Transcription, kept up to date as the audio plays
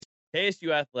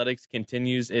KSU Athletics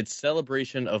continues its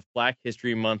celebration of Black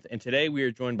History Month, and today we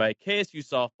are joined by KSU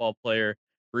softball player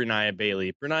Brunaya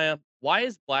Bailey. Brunaya, why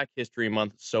is Black History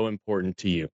Month so important to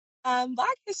you?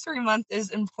 Black History Month is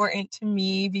important to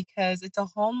me because it's a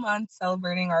whole month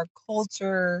celebrating our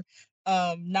culture,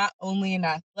 not only in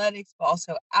athletics, but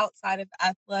also outside of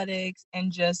athletics,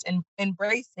 and just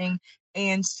embracing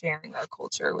and sharing our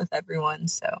culture with everyone.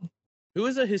 So Who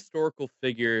is a historical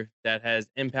figure that has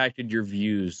impacted your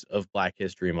views of Black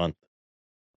History Month?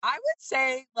 I would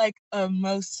say like a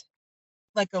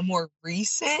more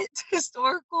recent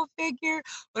historical figure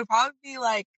would probably be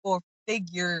or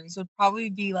figures would probably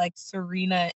be like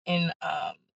Serena and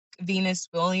Venus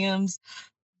Williams.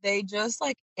 They just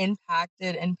like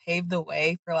impacted and paved the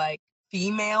way for like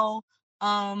female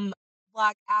um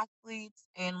black athletes,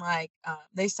 and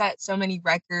they set so many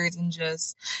records and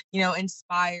just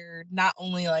inspired not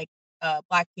only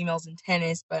black females in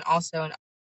tennis but also in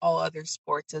all other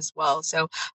sports as well. So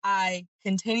I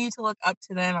continue to look up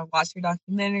to them. I watch their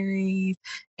documentaries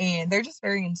and they're just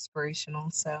very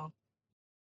inspirational. So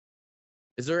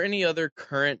Is there any other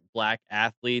current Black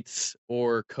athletes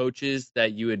or coaches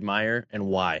that you admire and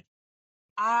why?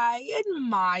 I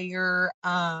admire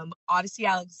Odyssey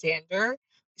Alexander.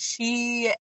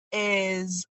 She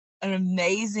is an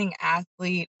amazing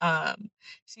athlete.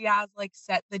 She has like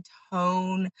set the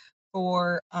tone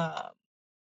for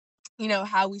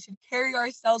how we should carry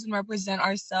ourselves and represent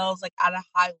ourselves like at a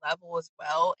high level as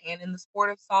well, and in the sport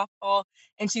of softball.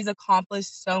 And she's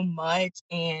accomplished so much,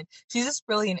 and she's just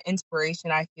really an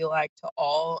inspiration, I feel like, to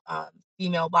all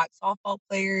female black softball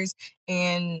players.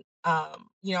 And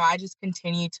I just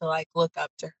continue to like look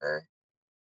up to her.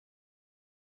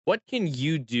 What can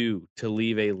you do to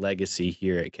leave a legacy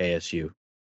here at KSU?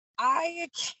 I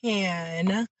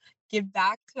can give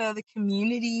back to the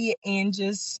community and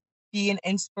just be an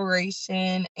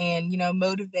inspiration and,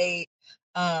 motivate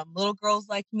little girls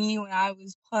like me when I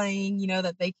was playing,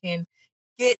 that they can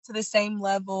get to the same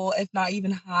level, if not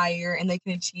even higher, and they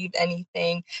can achieve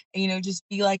anything. And, just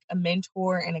be like a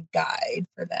mentor and a guide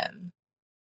for them.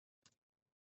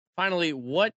 Finally,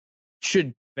 what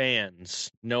should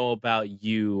fans know about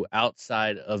you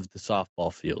outside of the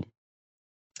softball field?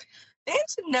 They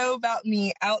should know about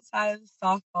me outside of the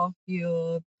softball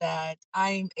field that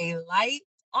I'm a light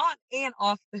on and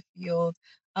off the field,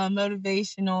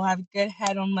 motivational, have a good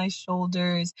head on my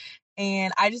shoulders,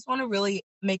 and I just want to really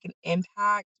make an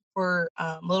impact for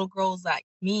little girls like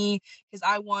me, because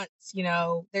I want,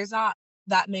 there's not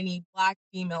that many black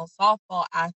female softball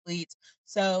athletes,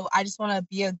 so I just want to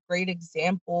be a great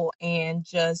example and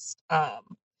just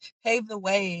pave the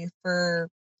way for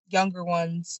younger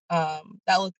ones that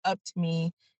look up to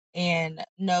me and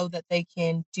know that they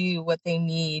can do what they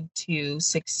need to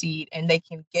succeed and they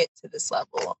can get to this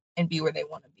level and be where they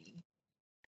want to be.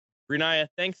 Renaya,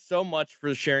 thanks so much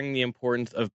for sharing the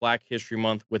importance of Black History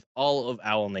Month with all of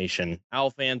Owl Nation. Owl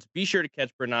fans, be sure to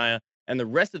catch Renaya and the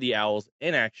rest of the Owls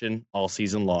in action all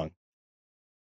season long.